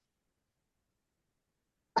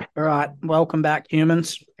All right, welcome back,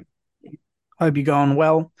 humans. Hope you're going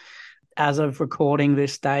well. As of recording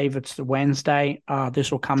this, Dave, it's the Wednesday.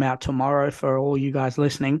 This will come out tomorrow for all you guys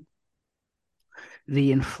listening.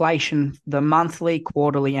 The inflation, the monthly,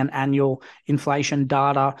 quarterly, and annual inflation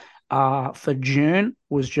data for June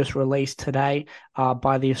was just released today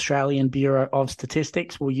by the Australian Bureau of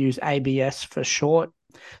Statistics. We'll use ABS for short.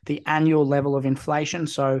 The annual level of inflation,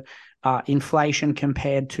 so inflation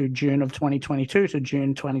compared to June of 2022 to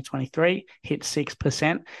June 2023 hit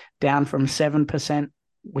 6%, down from 7%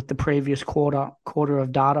 with the previous quarter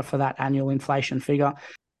of data for that annual inflation figure.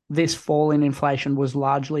 This fall in inflation was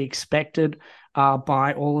largely expected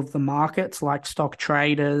by all of the markets, like stock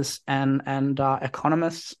traders and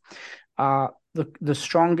economists. The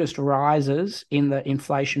strongest rises in the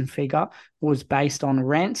inflation figure was based on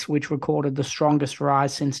rents, which recorded the strongest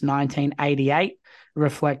rise since 1988,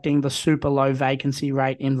 reflecting the super low vacancy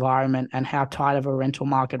rate environment and how tight of a rental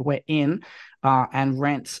market we're in. And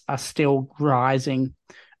rents are still rising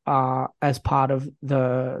as part of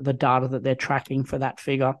the data that they're tracking for that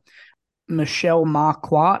figure. Michelle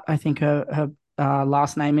Marquardt, I think her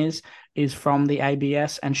last name is from the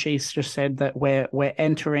ABS, and she's just said that we're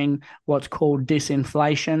entering what's called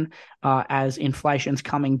disinflation, as inflation's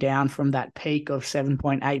coming down from that peak of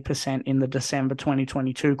 7.8% in the December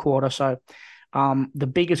 2022 quarter. So the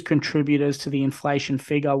biggest contributors to the inflation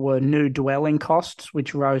figure were new dwelling costs,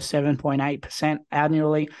 which rose 7.8%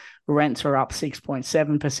 annually. Rents are up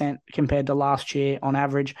 6.7% compared to last year on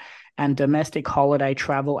average, and domestic holiday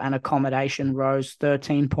travel and accommodation rose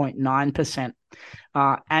 13.9%.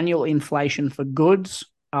 Annual inflation for goods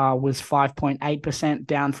was 5.8%,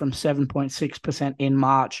 down from 7.6% in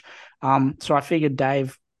March. So I figured,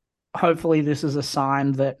 Dave, hopefully this is a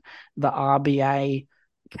sign that the RBA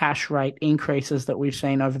cash rate increases that we've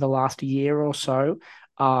seen over the last year or so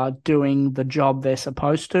are doing the job they're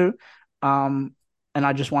supposed to. And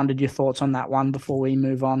I just wondered your thoughts on that one before we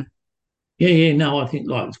move on. Yeah, no, I think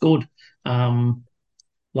it's good.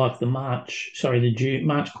 Like the June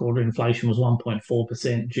March quarter inflation was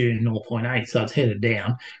 1.4%, June 0.8, so it's headed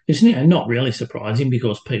down. It's not really surprising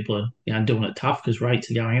because people are doing it tough because rates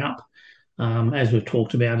are going up. As we've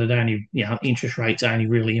talked about, interest rates only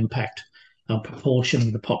really impact a proportion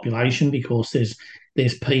of the population because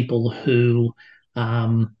there's people who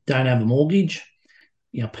don't have a mortgage.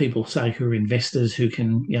 People say who are investors who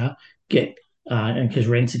can get and because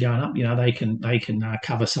rents are going up, they can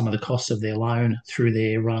cover some of the costs of their loan through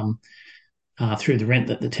through the rent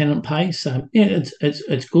that the tenant pays. So yeah,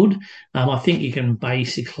 it's good. I think you can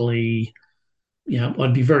basically,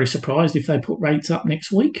 I'd be very surprised if they put rates up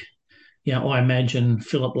next week. I imagine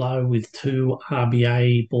Philip Lowe with two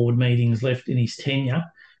RBA board meetings left in his tenure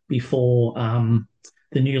before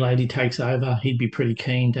the new lady takes over, he'd be pretty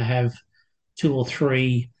keen to have 2 or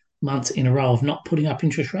 3 months in a row of not putting up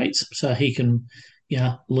interest rates so he can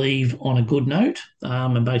leave on a good note,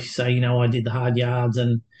 and basically say, I did the hard yards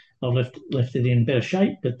and I've left it in better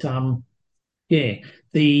shape. But yeah,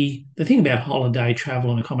 the thing about holiday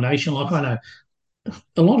travel and accommodation, like I know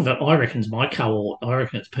a lot of it, I reckon, is my cohort. I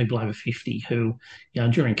reckon it's people over 50 who,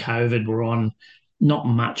 during COVID were on not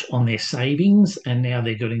much on their savings, and now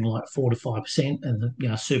they're getting like 4 to 5%,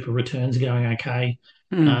 and super returns are going okay.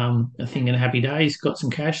 Mm. I think in happy days, got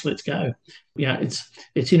some cash, let's go.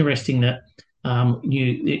 It's interesting that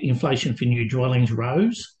the inflation for new dwellings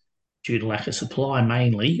rose due to lack of supply,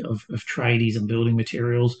 mainly of tradies and building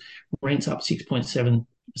materials. Rents up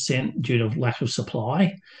 6.7% due to lack of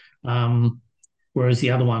supply. Whereas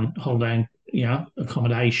the other one, holiday,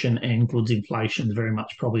 accommodation and goods inflation is very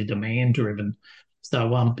much probably demand driven.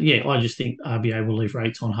 So yeah, I just think RBA will leave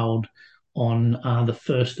rates on hold on the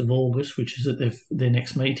 1st of August, which is at their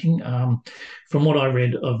next meeting. From what I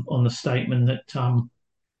read on the statement that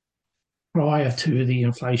prior to the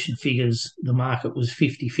inflation figures, the market was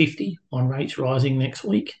 50-50 on rates rising next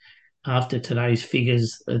week. After today's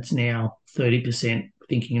figures, it's now 30%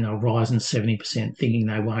 thinking they'll rise and 70% thinking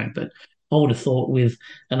they won't. But I would have thought with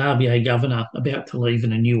an RBA governor about to leave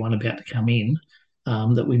and a new one about to come in,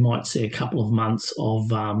 that we might see a couple of months of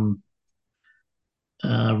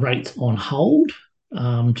rates on hold,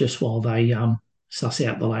 just while they suss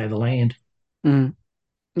out the lay of the land. Mm.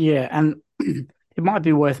 Yeah, and it might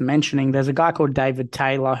be worth mentioning there's a guy called David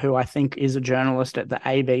Taylor who I think is a journalist at the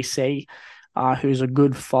ABC, who's a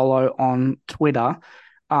good follow on Twitter,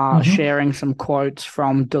 Mm-hmm. sharing some quotes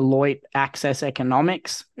from Deloitte Access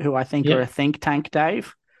Economics, who I think are a Yep. think tank,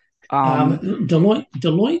 Dave. Um,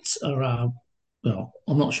 Deloitte's are, well,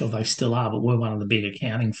 I'm not sure if they still are, but we're one of the big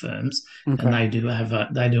accounting firms, and okay. they do have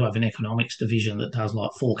an economics division that does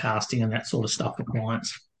like forecasting and that sort of stuff for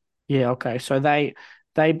clients. Yeah, okay. So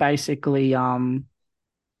they basically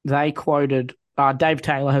they quoted Dave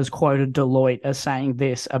Taylor has quoted Deloitte as saying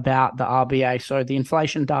this about the RBA. So the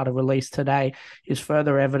inflation data released today is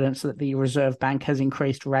further evidence that the Reserve Bank has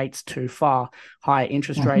increased rates too far. Higher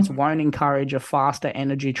interest rates Mm-hmm. won't encourage a faster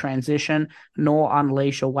energy transition nor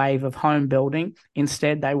unleash a wave of home building.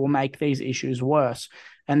 Instead, they will make these issues worse.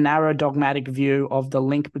 A narrow dogmatic view of the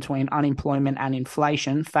link between unemployment and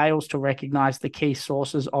inflation fails to recognise the key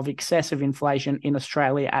sources of excessive inflation in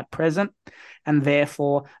Australia at present, and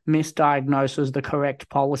therefore misdiagnoses the correct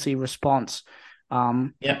policy response.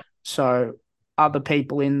 Yep. So other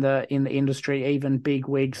people in the industry, even big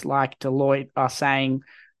wigs like Deloitte, are saying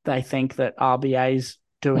they think that RBA's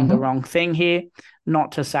doing the Mm-hmm. wrong thing here.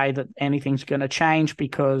 Not to say that anything's going to change,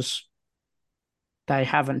 because they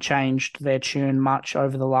haven't changed their tune much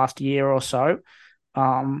over the last year or so.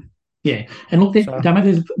 Um, Yeah, and look, so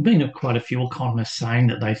there's been quite a few economists saying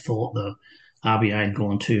that they thought the RBA had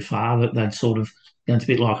gone too far, that they'd sort of, it's a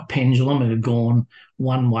bit like a pendulum. It had gone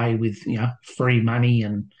one way with, free money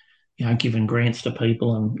and, giving grants to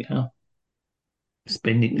people and,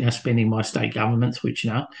 spending by state governments, which,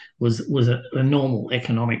 was a normal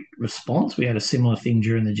economic response. We had a similar thing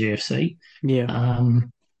during the GFC. yeah,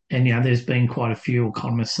 Um, and, there's been quite a few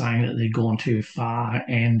economists saying that they've gone too far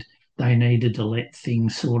and they needed to let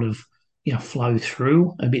things sort of, flow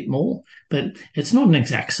through a bit more. But it's not an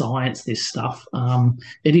exact science, this stuff.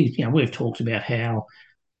 It is, we've talked about how,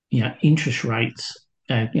 interest rates,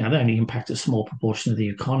 they only impact a small proportion of the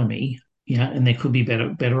economy. And there could be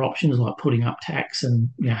better options like putting up tax and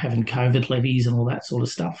having COVID levies and all that sort of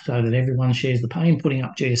stuff so that everyone shares the pain. Putting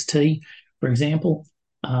up GST, for example.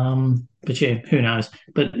 But yeah, who knows?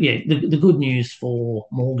 But yeah, the good news for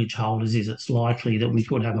mortgage holders is it's likely that we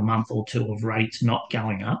could have a month or two of rates not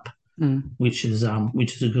going up, mm. which is a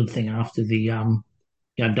good thing after the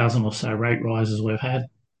dozen or so rate rises we've had.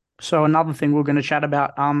 So another thing we're going to chat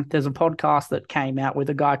about, there's a podcast that came out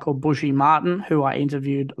with a guy called Bushy Martin, who I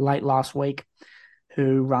interviewed late last week,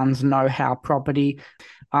 who runs Know How Property.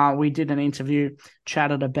 We did an interview,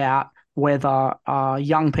 chatted about whether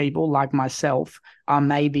young people like myself are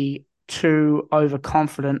maybe too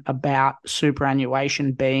overconfident about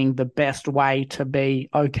superannuation being the best way to be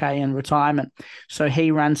okay in retirement. So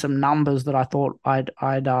he ran some numbers that I thought I'd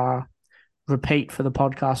repeat for the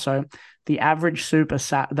podcast. So the average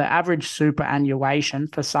superannuation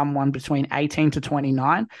for someone between 18 to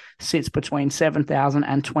 29 sits between $7,000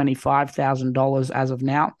 and $25,000 as of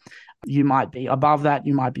now. You might be above that,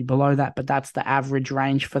 you might be below that, but that's the average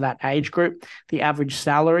range for that age group. The average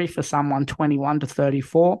salary for someone 21 to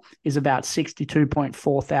 34 is about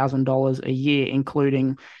 $62,400 a year,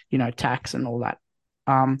 including, tax and all that.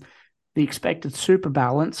 The expected super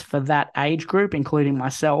balance for that age group, including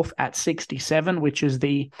myself, at 67, which is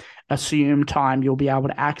the assumed time you'll be able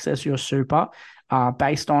to access your super,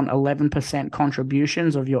 based on 11%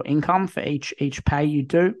 contributions of your income for each pay you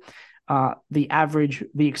do. The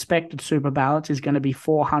expected super balance is going to be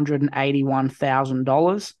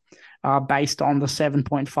 $481,000, based on the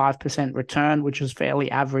 7.5% return, which is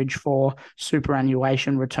fairly average for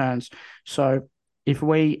superannuation returns. So if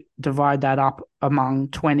we divide that up among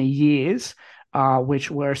 20 years,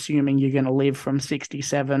 which we're assuming you're going to live from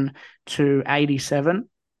 67 to 87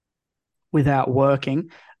 without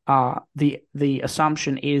working, the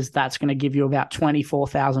assumption is that's going to give you about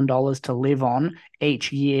 $24,000 to live on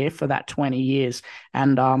each year for that 20 years.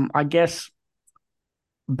 And I guess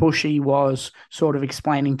Bushy was sort of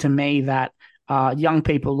explaining to me that young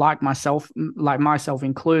people like myself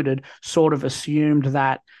included, sort of assumed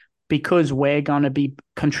that because we're going to be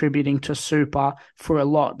contributing to super for a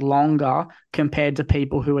lot longer compared to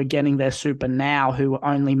people who are getting their super now, who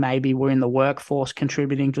only maybe were in the workforce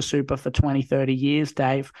contributing to super for 20, 30 years,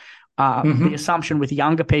 Dave. The Mm-hmm. assumption with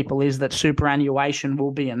younger people is that superannuation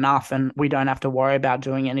will be enough and we don't have to worry about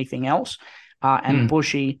doing anything else. And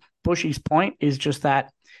Mm. Bushy's point is just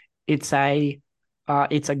that it's a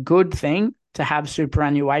good thing to have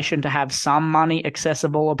superannuation, to have some money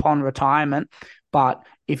accessible upon retirement. But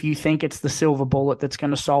if you think it's the silver bullet that's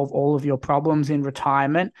going to solve all of your problems in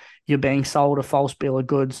retirement, you're being sold a false bill of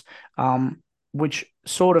goods, which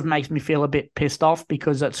sort of makes me feel a bit pissed off,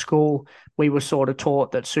 because at school we were sort of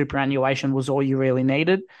taught that superannuation was all you really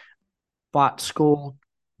needed. But school,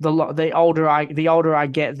 the older I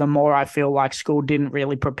get, the more I feel like school didn't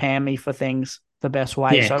really prepare me for things the best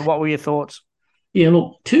way. Yeah. So what were your thoughts? Yeah,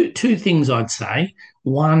 look, two things I'd say.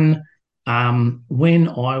 One, when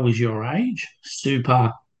I was your age,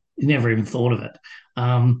 super, never even thought of it.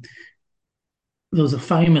 There was a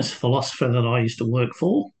famous philosopher that I used to work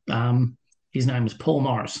for. His name was Paul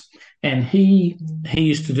Morris, and he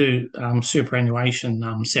used to do superannuation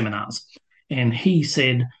seminars, and he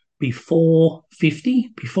said before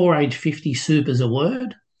age 50, super's a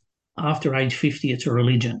word. After age 50, it's a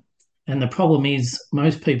religion. And the problem is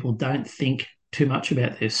most people don't think too much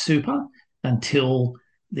about their super until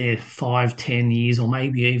they're 5, 10 years, or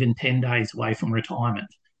maybe even 10 days away from retirement.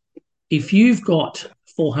 If you've got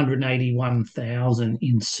 481,000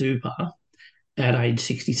 in super at age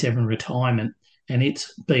 67 retirement, and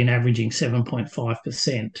it's been averaging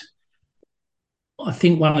 7.5%, I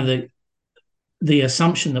think one of the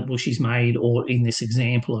assumption that Bushy's made, or in this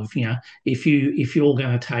example of, if you're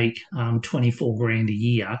going to take 24 grand a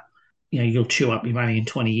year, you'll chew up your money in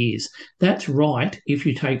 20 years. That's right. If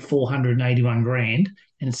you take 481 grand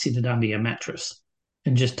and sit it under your mattress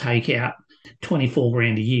and just take out 24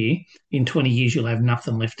 grand a year, in 20 years you'll have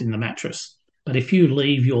nothing left in the mattress. But if you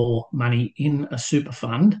leave your money in a super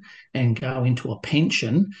fund and go into a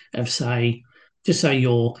pension of, just say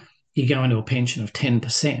you're going to a pension of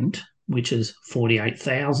 10%, which is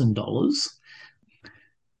 $48,000,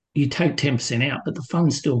 you take 10% out, but the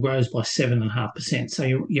fund still grows by 7.5%. So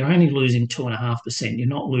you're only losing 2.5%. You're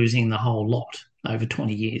not losing the whole lot over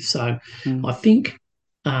 20 years. So I think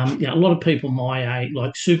a lot of people my age,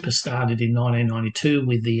 like super started in 1992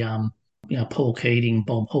 with the Paul Keating,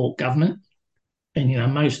 Bob Hawke government.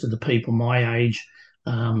 And, most of the people my age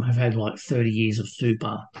have had like 30 years of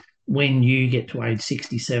super. When you get to age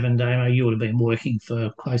 67, Damo, you would have been working for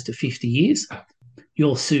close to 50 years.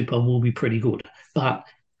 Your super will be pretty good. But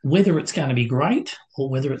whether it's going to be great or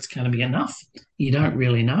whether it's going to be enough, you don't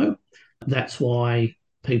really know. That's why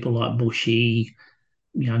people like Bushy,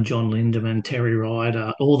 John Lindemann, Terry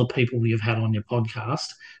Ryder, all the people we have had on your podcast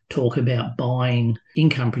talk about buying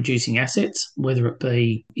income producing assets, whether it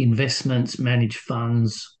be investments, managed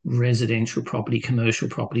funds, residential property, commercial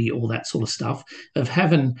property, all that sort of stuff, of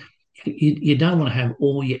having. You don't want to have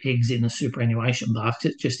all your eggs in the superannuation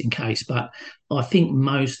basket just in case. But I think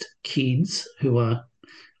most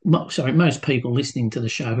people listening to the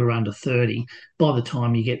show who are under 30, by the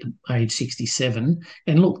time you get to age 67,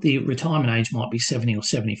 and look, the retirement age might be 70 or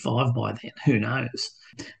 75 by then, who knows?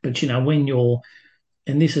 But, when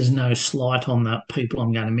and this is no slight on the people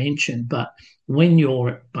I'm going to mention, but when you're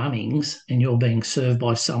at Bunnings and you're being served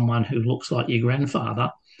by someone who looks like your grandfather,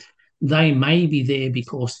 they may be there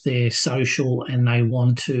because they're social and they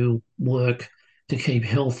want to work to keep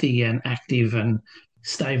healthy and active and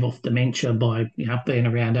stave off dementia by being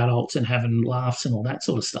around adults and having laughs and all that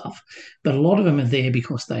sort of stuff. But a lot of them are there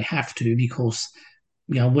because they have to, because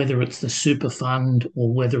whether it's the super fund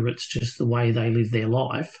or whether it's just the way they live their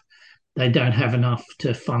life, they don't have enough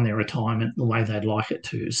to fund their retirement the way they'd like it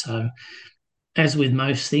to. So as with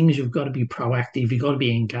most things, you've got to be proactive, you've got to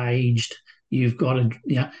be engaged. You've got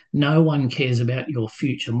to, no one cares about your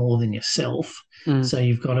future more than yourself. So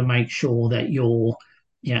you've got to make sure that you're,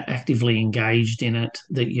 actively engaged in it,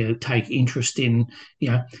 that you take interest in,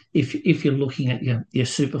 if you're looking at your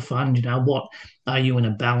super fund, what are you in, a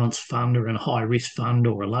balanced fund or in a high risk fund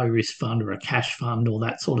or a low risk fund or a cash fund, or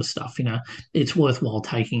that sort of stuff. It's worthwhile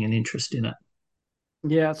taking an interest in it.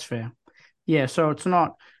 Yeah, that's fair. Yeah, so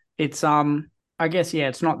I guess,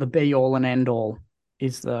 it's not the be all and end all.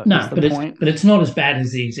 Is the point? But it's not as bad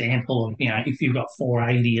as the example of, if you've got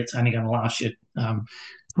 480, it's only going to last you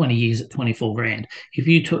 20 years at 24 grand. If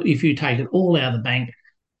you take it all out of the bank,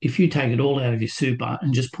 if you take it all out of your super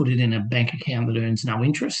and just put it in a bank account that earns no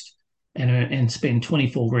interest, and spend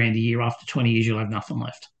 24 grand a year, after 20 years you'll have nothing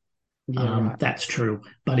left. Yeah, right. That's true.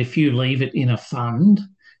 But if you leave it in a fund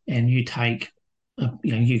and you take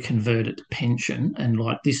you convert it to pension, and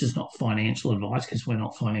this is not financial advice because we're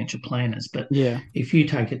not financial planners, but if you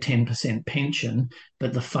take a 10% pension,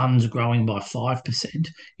 but the fund's growing by 5%,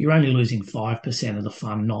 you're only losing 5% of the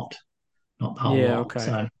fund, not the whole lot. Okay.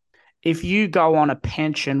 So if you go on a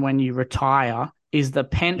pension when you retire, is the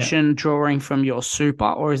pension drawing from your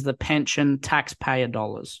super, or is the pension taxpayer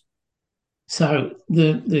dollars? So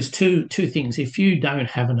there's two things. If you don't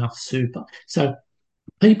have enough super, so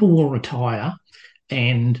people will retire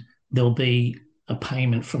and there'll be a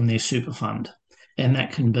payment from their super fund. And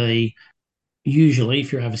that can be, usually,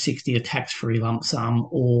 if you're over 60, a tax-free lump sum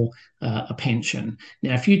or a pension.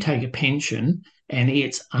 Now, if you take a pension and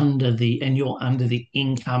you're under the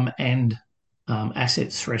income and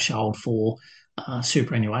assets threshold for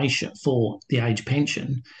superannuation for the age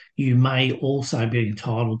pension, you may also be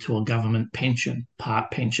entitled to a government pension, part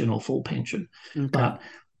pension or full pension. Okay. But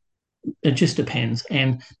it just depends.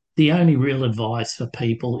 And the only real advice for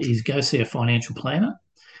people is go see a financial planner,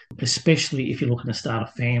 especially if you're looking to start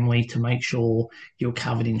a family, to make sure you're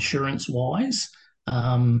covered insurance-wise.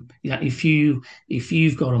 If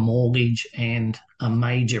you've got a mortgage and a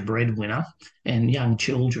major breadwinner and young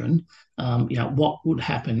children, what would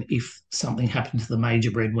happen if something happened to the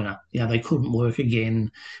major breadwinner? They couldn't work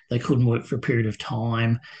again, they couldn't work for a period of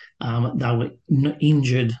time, they were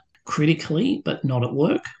injured critically, but not at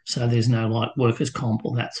work. So there's no like workers' comp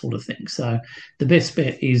or that sort of thing. So the best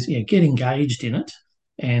bet is get engaged in it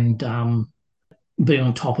and be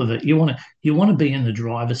on top of it. You want to be in the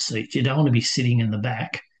driver's seat. You don't want to be sitting in the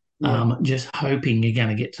back, Yeah, just hoping you're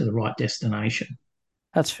going to get to the right destination.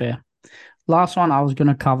 that's fair. Last one I was going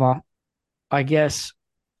to cover, I guess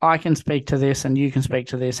I can speak to this and you can speak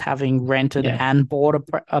to this, having rented Yeah. and bought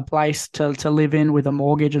a place to live in with a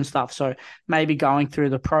mortgage and stuff. So maybe going through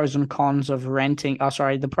the pros and cons of renting,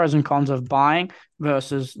 the pros and cons of buying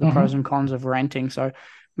versus the pros Hmm. and cons of renting. So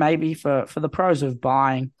maybe for the pros of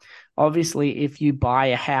buying, obviously, if you buy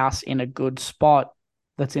a house in a good spot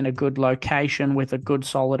that's in a good location with a good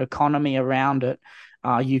solid economy around it,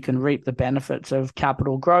 you can reap the benefits of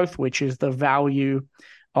capital growth, which is the value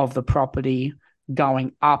of the property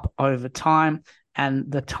going up over time,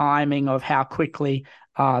 and the timing of how quickly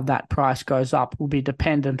that price goes up will be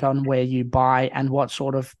dependent on where you buy and what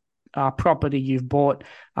sort of property you've bought.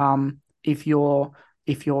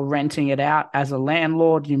 If you're renting it out as a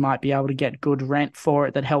landlord, you might be able to get good rent for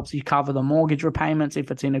it that helps you cover the mortgage repayments if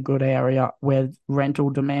it's in a good area where rental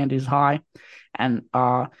demand is high. And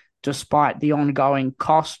despite the ongoing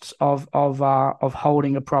costs of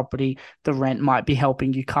holding a property, the rent might be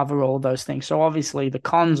helping you cover all those things. So obviously, the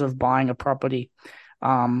cons of buying a property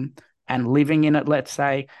and living in it, let's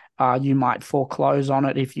say, you might foreclose on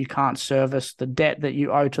it if you can't service the debt that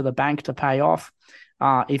you owe to the bank to pay off.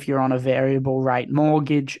 If you're on a variable rate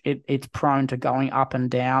mortgage, it's prone to going up and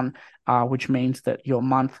down, which means that your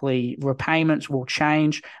monthly repayments will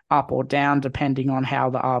change up or down depending on how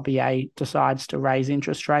the RBA decides to raise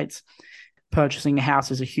interest rates. Purchasing a house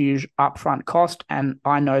is a huge upfront cost, and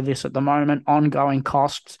I know this at the moment. Ongoing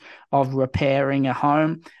costs of repairing a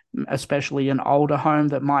home, especially an older home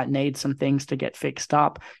that might need some things to get fixed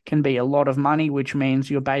up, can be a lot of money, which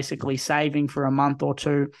means you're basically saving for a month or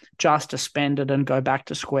two just to spend it and go back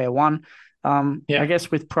to square one. I Yeah.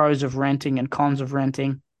 guess with pros of renting and cons of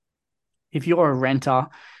renting, if you're a renter,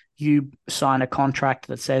 you sign a contract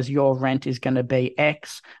that says your rent is going to be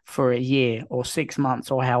X for a year or 6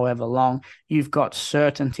 months or however long. You've got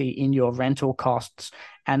certainty in your rental costs,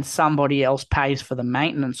 and somebody else pays for the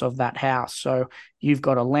maintenance of that house. So you've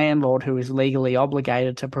got a landlord who is legally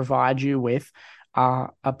obligated to provide you with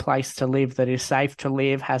a place to live that is safe to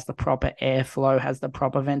live, has the proper airflow, has the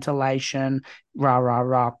proper ventilation, rah, rah,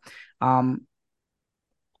 rah. Um,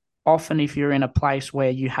 Often if you're in a place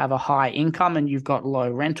where you have a high income and you've got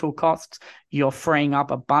low rental costs, you're freeing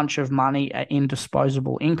up a bunch of money in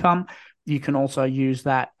disposable income. You can also use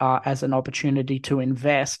that as an opportunity to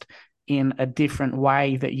invest in a different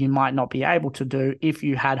way that you might not be able to do if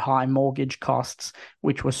you had high mortgage costs,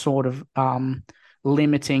 which were sort of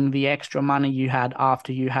limiting the extra money you had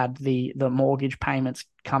after you had the mortgage payments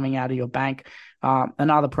coming out of your bank.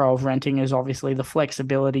 Another pro of renting is obviously the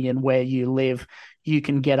flexibility in where you live. You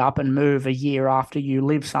can get up and move a year after you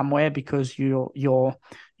live somewhere because your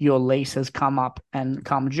lease has come up and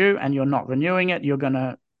come due and you're not renewing it. You're going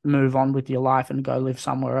to move on with your life and go live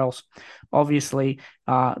somewhere else. Obviously,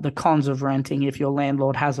 the cons of renting, if your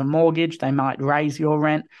landlord has a mortgage, they might raise your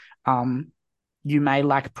rent. You may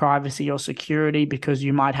lack privacy or security because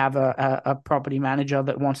you might have a property manager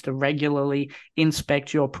that wants to regularly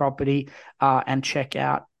inspect your property and check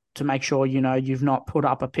out to make sure you've not put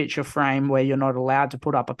up a picture frame where you're not allowed to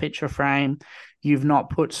put up a picture frame. You've not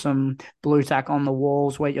put some blue tack on the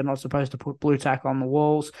walls where you're not supposed to put blue tack on the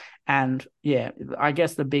walls. And yeah, I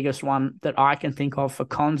guess the biggest one that I can think of for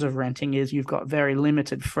cons of renting is you've got very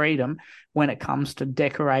limited freedom when it comes to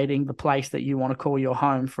decorating the place that you want to call your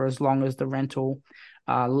home for as long as the rental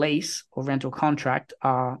lease or rental contract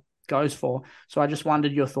goes for. So I just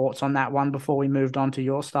wondered your thoughts on that one before we moved on to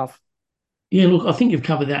your stuff. Yeah, look, I think you've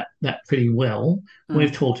covered that pretty well.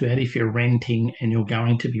 We've Mm, talked about if you're renting and you're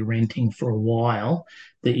going to be renting for a while,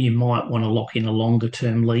 that you might want to lock in a longer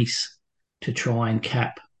term lease to try and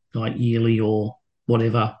cap like yearly or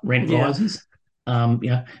whatever rent yeah, rises. I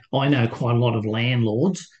know quite a lot of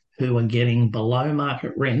landlords who are getting below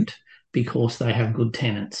market rent because they have good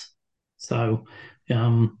tenants. So,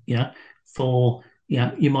 for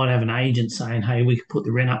you might have an agent saying, "Hey, we could put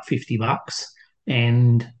the rent up $50."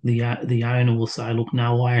 And the owner will say, "Look,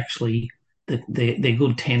 no, I actually they're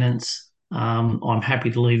good tenants. I'm happy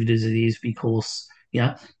to leave it as it is because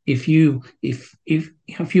if you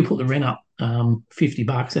put the rent up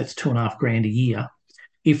 $50, that's 2.5 grand a year.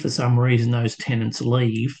 if for some reason those tenants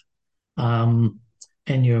leave, um,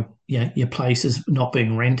 and your place is not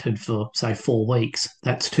being rented for say 4 weeks,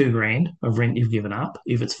 that's 2 grand of rent you've given up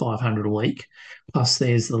if it's 500 a week. Plus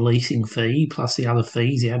there's the leasing fee, plus the other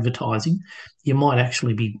fees, the advertising. You might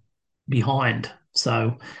actually be behind.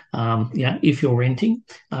 So yeah, if you're renting,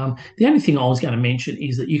 the only thing I was going to mention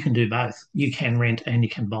is that you can do both. You can rent and you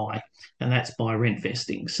can buy, and that's by rent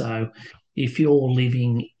vesting. So if you're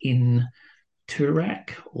living in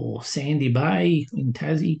Toorak or Sandy Bay in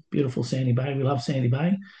Tassie, beautiful Sandy Bay. We love Sandy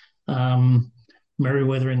Bay. Um,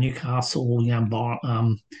 Merewether and Newcastle,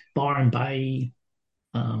 Byron Bay,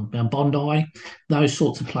 Bondi, those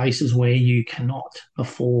sorts of places where you cannot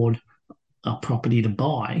afford a property to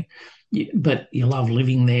buy, but you love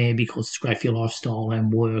living there because it's great for your lifestyle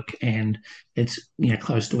and work, and it's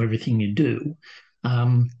close to everything you do.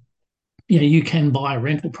 Um, you can buy a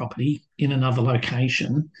rental property in another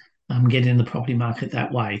location, get in the property market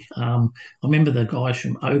that way. I remember the guys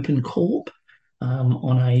from Open Corp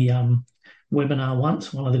on a webinar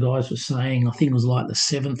once. One of the guys was saying, I think it was like the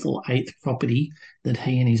seventh or eighth property that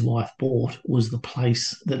he and his wife bought was the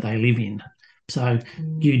place that they live in. So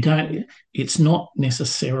you don't. It's not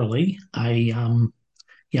necessarily a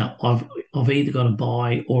I've either got to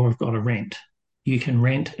buy or I've got to rent. You can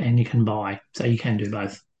rent and you can buy, so you can do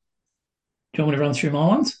both. Do you want me to run through my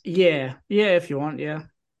ones? Yeah, yeah, if you want, yeah.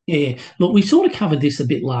 Yeah. Look, we sort of covered this a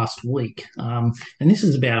bit last week, and this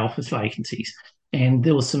is about office vacancies. And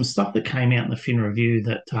there was some stuff that came out in the Fin Review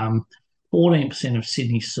that 14% of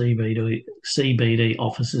Sydney CBD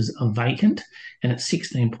offices are vacant, and it's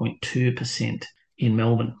 16.2% in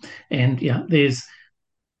Melbourne. And there's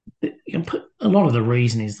a lot of the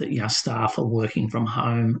reason is that staff are working from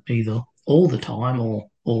home either all the time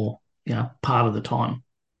or part of the time.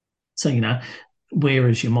 So,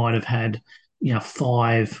 whereas you might have had,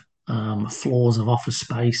 five floors of office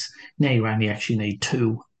space, now you only actually need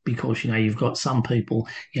two because, you've got some people,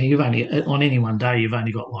 you've only, on any one day, you've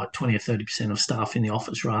only got like 20 or 30% of staff in the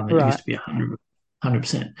office rather than it used Right. to be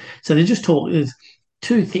 100%. So there's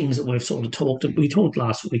two things that we've sort of we talked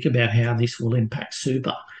last week about how this will impact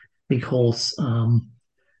super because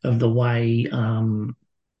of the way, a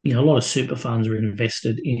lot of super funds are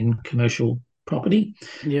invested in commercial property.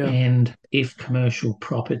 Yeah. And if commercial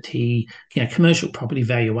property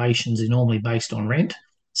valuations are normally based on rent.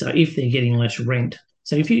 So if they're getting less rent,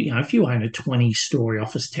 so if you own a 20-story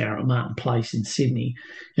office tower at Martin Place in Sydney,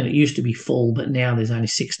 and it used to be full, but now there's only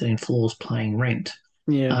 16 floors paying rent,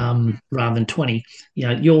 Yeah. rather than 20,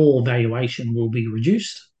 your valuation will be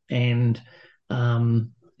reduced, and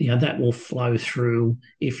that will flow through.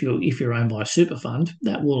 If you're owned by a super fund,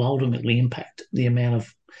 that will ultimately impact the amount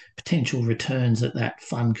of potential returns that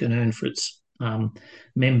fund can earn for its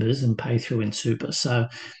members and pay through in super. So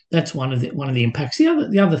that's one of the impacts.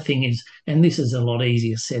 The other thing is, and this is a lot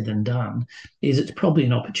easier said than done, is it's probably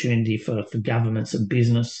an opportunity for governments and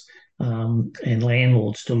business and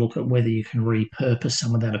landlords to look at whether you can repurpose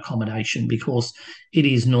some of that accommodation because it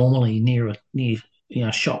is normally near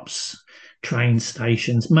shops, train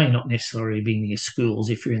stations, may not necessarily be near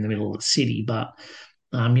schools if you're in the middle of the city, but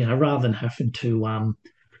rather than having to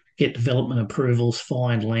get development approvals,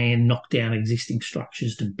 find land, knock down existing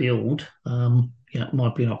structures to build, it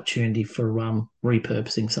might be an opportunity for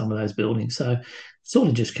repurposing some of those buildings. So sort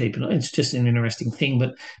of just keeping it. It's just an interesting thing,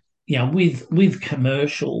 but with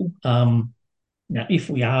commercial, if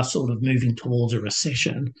we are sort of moving towards a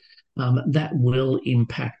recession, that will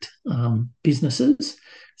impact businesses.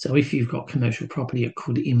 So if you've got commercial property, it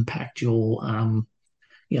could impact your,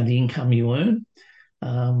 the income you earn.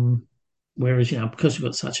 Whereas, because we've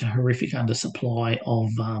got such a horrific undersupply of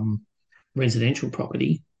residential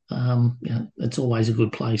property, it's always a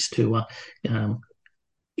good place to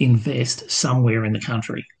invest somewhere in the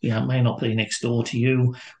country. It may not be next door to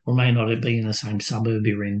you or may not be in the same suburb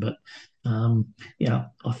you're in, but I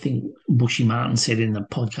think Bushy Martin said in the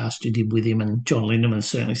podcast you did with him, and John Lindemann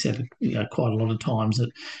certainly said quite a lot of times that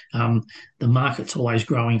the market's always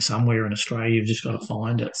growing somewhere in Australia. You've just got to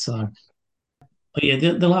find it. So, but yeah,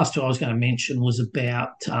 the last two I was going to mention was about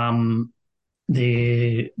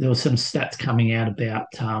there were some stats coming out about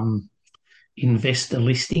investor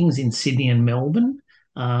listings in Sydney and Melbourne.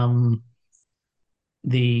 Um,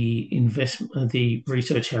 the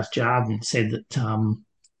research house Jarden said that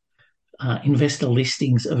investor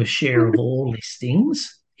listings of a share of all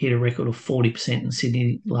listings hit a record of 40% in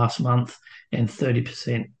Sydney last month and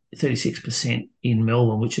 30%, 36% in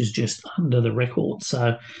Melbourne, which is just under the record.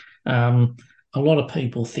 So a lot of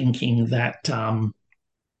people thinking that the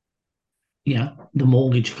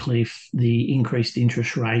mortgage cliff, the increased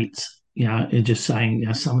interest rates, it's just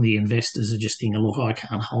saying, some of the investors are just thinking, look, I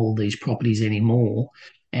can't hold these properties anymore.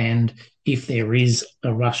 And if there is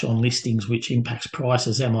a rush on listings which impacts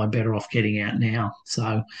prices, am I better off getting out now?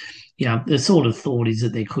 So, the sort of thought is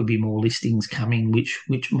that there could be more listings coming,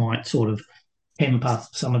 which might sort of temper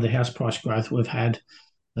some of the house price growth we've had.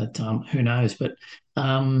 But who knows? But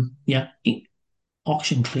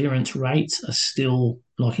auction clearance rates are still,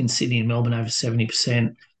 like in Sydney and Melbourne, over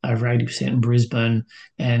 70%, over 80% in Brisbane,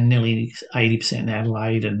 and nearly 80% in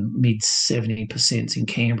Adelaide, and mid 70% in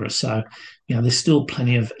Canberra. So, there's still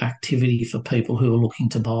plenty of activity for people who are looking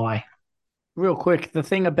to buy. Real quick, the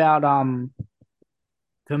thing about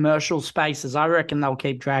commercial spaces, I reckon they'll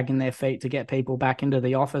keep dragging their feet to get people back into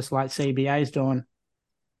the office like CBA's doing.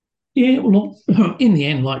 Yeah, well, look, in the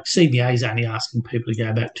end, like CBA is only asking people to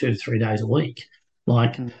go back 2 to 3 days a week.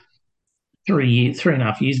 Like Mm.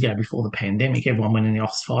 3.5 years ago, before the pandemic, everyone went in the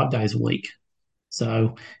office 5 days a week.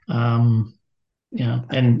 So, and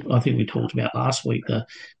I think we talked about last week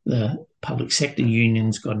the public sector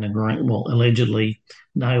unions got an agreement, well, allegedly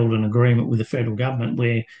nailed an agreement with the federal government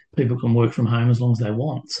where people can work from home as long as they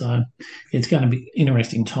want. So it's going to be an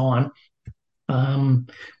interesting time.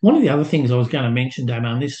 One of the other things I was going to mention,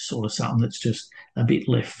 Damon, this is sort of something that's just a bit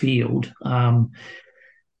left field.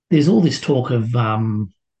 There's all this talk of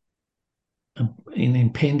an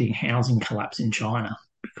impending housing collapse in China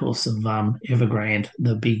because of Evergrande,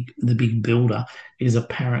 the big builder, is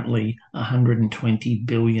apparently $120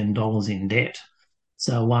 billion in debt.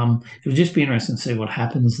 So it would just be interesting to see what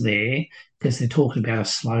happens there, because they're talking about a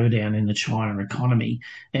slowdown in the China economy.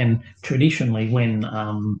 And traditionally, when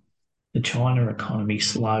the China economy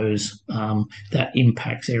slows, that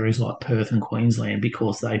impacts areas like Perth and Queensland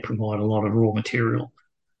because they provide a lot of raw material,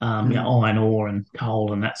 iron ore and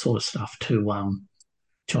coal and that sort of stuff to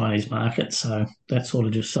Chinese markets. So that's sort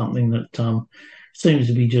of just something that seems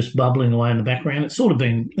to be just bubbling away in the background. That's sort of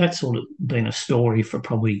been a story for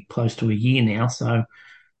probably close to a year now. So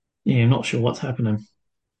yeah, not sure what's happening.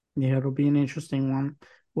 Yeah, it'll be an interesting one.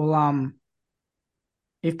 Well,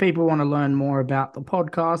 if people want to learn more about the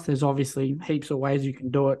podcast, there's obviously heaps of ways you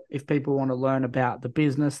can do it. If people want to learn about the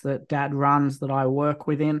business that Dad runs, that I work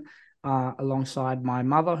within, alongside my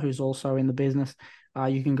mother, who's also in the business,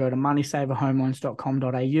 you can go to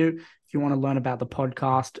moneysaverhomeloans.com.au. If you want to learn about the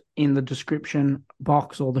podcast, in the description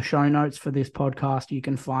box or the show notes for this podcast, you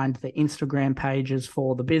can find the Instagram pages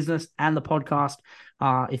for the business and the podcast,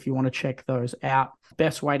 if you want to check those out.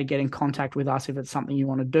 Best way to get in contact with us, if it's something you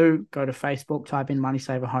want to do, go to Facebook, type in Money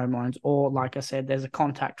Saver Home Loans, or like I said, there's a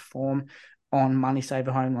contact form on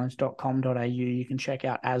moneysaverhomeloans.com.au you can check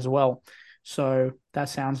out as well. So that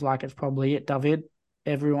sounds like it's probably it, David.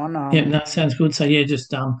 Everyone. Yeah, that sounds good. So yeah,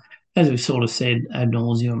 just as we've sort of said ad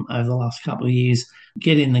nauseum over the last couple of years,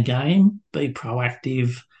 get in the game, be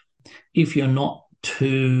proactive. If you're not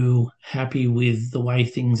too happy with the way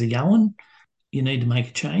things are going, you need to make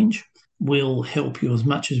a change. We'll help you as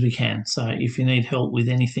much as we can. So if you need help with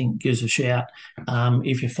anything, give us a shout.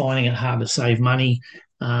 If you're finding it hard to save money,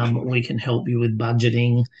 we can help you with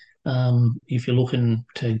budgeting. If you're looking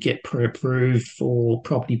to get pre-approved for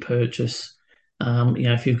property purchase,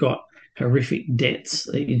 if you've got horrific debts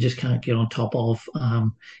that you just can't get on top of,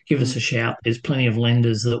 give us a shout. There's plenty of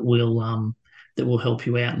lenders that will help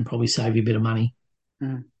you out and probably save you a bit of money.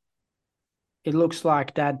 Mm. It looks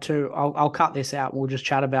like Dad too. I'll cut this out. We'll just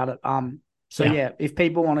chat about it. Yeah, if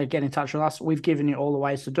people want to get in touch with us, we've given you all the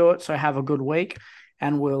ways to do it. So have a good week,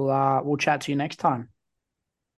 and we'll chat to you next time.